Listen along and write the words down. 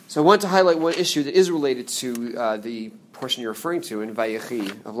So I want to highlight one issue that is related to the portion you're referring to in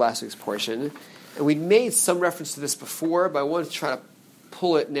Vayechi of last week's portion. And we made some reference to this before, but I want to try to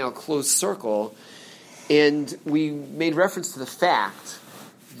pull it now closed circle. And we made reference to the fact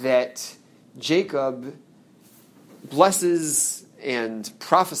that Jacob blesses and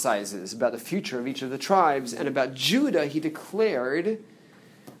prophesizes about the future of each of the tribes, and about Judah he declared,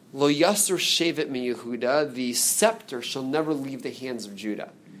 Lo yasur shevet mi Yehuda, the scepter shall never leave the hands of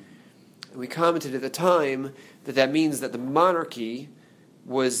Judah. And we commented at the time that means that the monarchy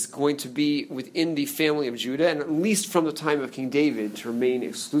was going to be within the family of Judah, and at least from the time of King David, to remain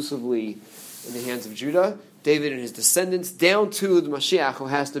exclusively in the hands of Judah, David and his descendants, down to the Mashiach, who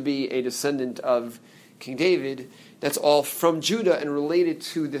has to be a descendant of King David. That's all from Judah and related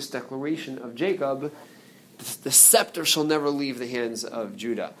to this declaration of Jacob, the scepter shall never leave the hands of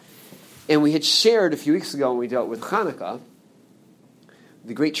Judah. And we had shared a few weeks ago when we dealt with Hanukkah,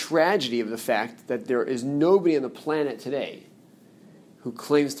 the great tragedy of the fact that there is nobody on the planet today who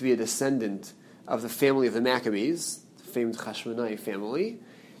claims to be a descendant of the family of the Maccabees, the famed Hashmonai family.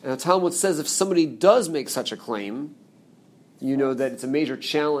 And the Talmud says if somebody does make such a claim, you know that it's a major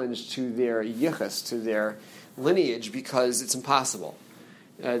challenge to their yichus, to their lineage, because it's impossible.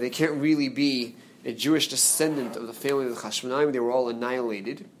 They can't really be a Jewish descendant of the family of the Hashmonaim. They were all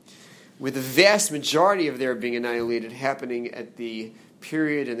annihilated, with the vast majority of their being annihilated happening at the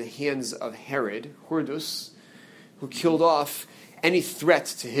period in the hands of Herod, Hordus, who killed off any threat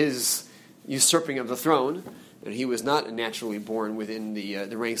to his usurping of the throne. And he was not naturally born within the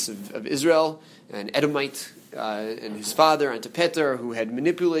ranks of Israel. An Edomite and his father, Antipater, who had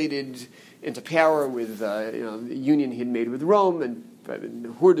manipulated into power with the union he had made with Rome, and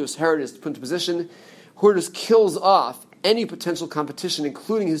Hordus, Herod is put into position. Hordus kills off any potential competition,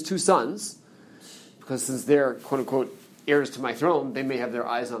 including his two sons, because since they're, quote-unquote, heirs to my throne, they may have their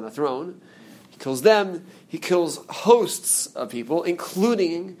eyes on the throne. He kills them. He kills hosts of people,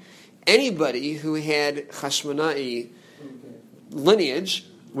 including anybody who had Hashmonai lineage,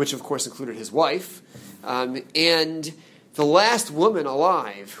 which of course included his wife. And the last woman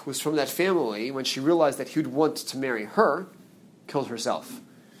alive who was from that family, when she realized that he would want to marry her, killed herself.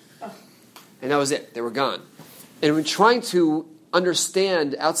 And that was it. They were gone. And when trying to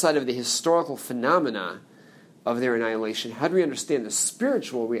understand outside of the historical phenomena of their annihilation, how do we understand the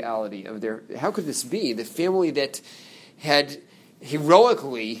spiritual reality of their... How could this be? The family that had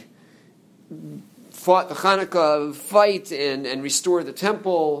heroically fought the Hanukkah fight and restored the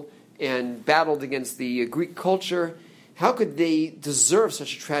temple and battled against the Greek culture, how could they deserve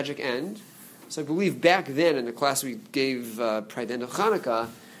such a tragic end? So I believe back then in the class we gave prior to the end of Hanukkah,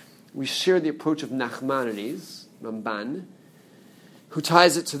 we shared the approach of Nachmanides, Ramban, who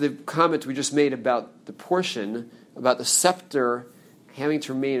ties it to the comment we just made about the portion, about the scepter having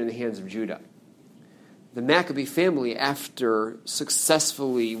to remain in the hands of Judah. The Maccabee family, after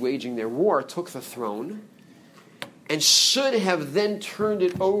successfully waging their war, took the throne and should have then turned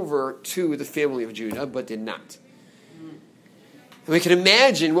it over to the family of Judah, but did not. And we can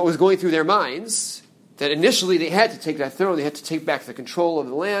imagine what was going through their minds, that initially they had to take that throne, they had to take back the control of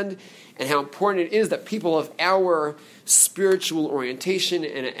the land, and how important it is that people of our spiritual orientation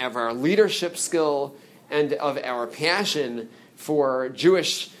and of our leadership skill and of our passion for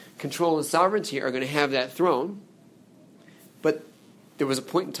Jewish control and sovereignty are going to have that throne. But there was a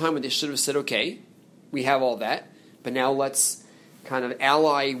point in time when they should have said, okay, we have all that, but now let's kind of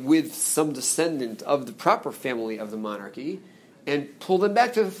ally with some descendant of the proper family of the monarchy and pull them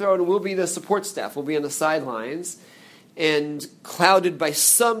back to the throne, and we'll be the support staff, we'll be on the sidelines, and clouded by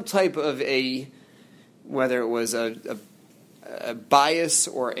some type of a, whether it was a bias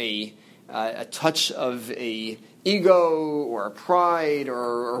or a touch of a ego or a pride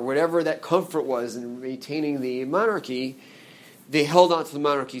or whatever that comfort was in maintaining the monarchy, they held on to the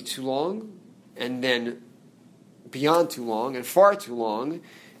monarchy too long, and then beyond too long, and far too long,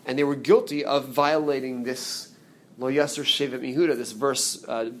 and they were guilty of violating this Lo Yasser Shevet Mihuda, this verse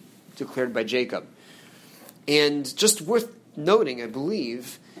declared by Jacob. And just worth noting, I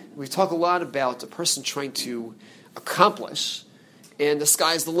believe, we talk a lot about a person trying to accomplish, and the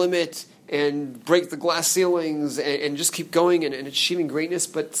sky's the limit, and break the glass ceilings, and just keep going and achieving greatness.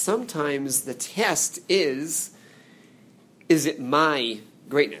 But sometimes the test is it my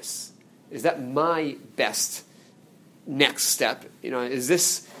greatness? Is that my best next step? Is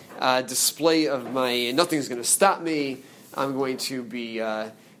this display of my, nothing's going to stop me, I'm going to be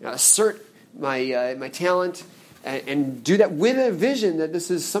assert my talent, and do that with a vision that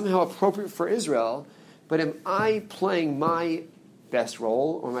this is somehow appropriate for Israel, but am I playing my best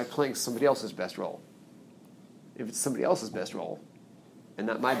role, or am I playing somebody else's best role? If it's somebody else's best role, and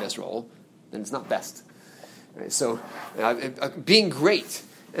not my best role, then it's not best. Right? So being great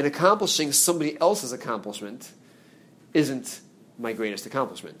and accomplishing somebody else's accomplishment isn't my greatest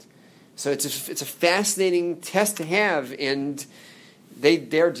accomplishment. So it's a fascinating test to have, and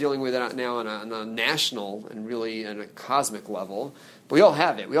they're dealing with it now on a national and really on a cosmic level. But we all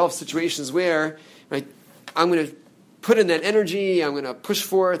have it. We all have situations where, right, I'm going to put in that energy, I'm going to push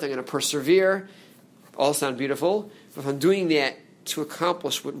forth, I'm going to persevere. All sound beautiful. But if I'm doing that to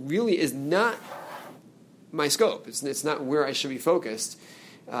accomplish what really is not my scope, it's not where I should be focused,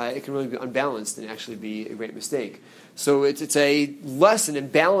 it can really be unbalanced and actually be a great mistake. So it's a lesson in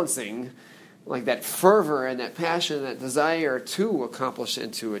balancing like that fervor and that passion and that desire to accomplish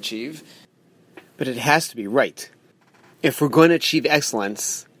and to achieve. But it has to be right. If we're going to achieve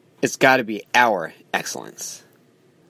excellence, it's got to be our excellence.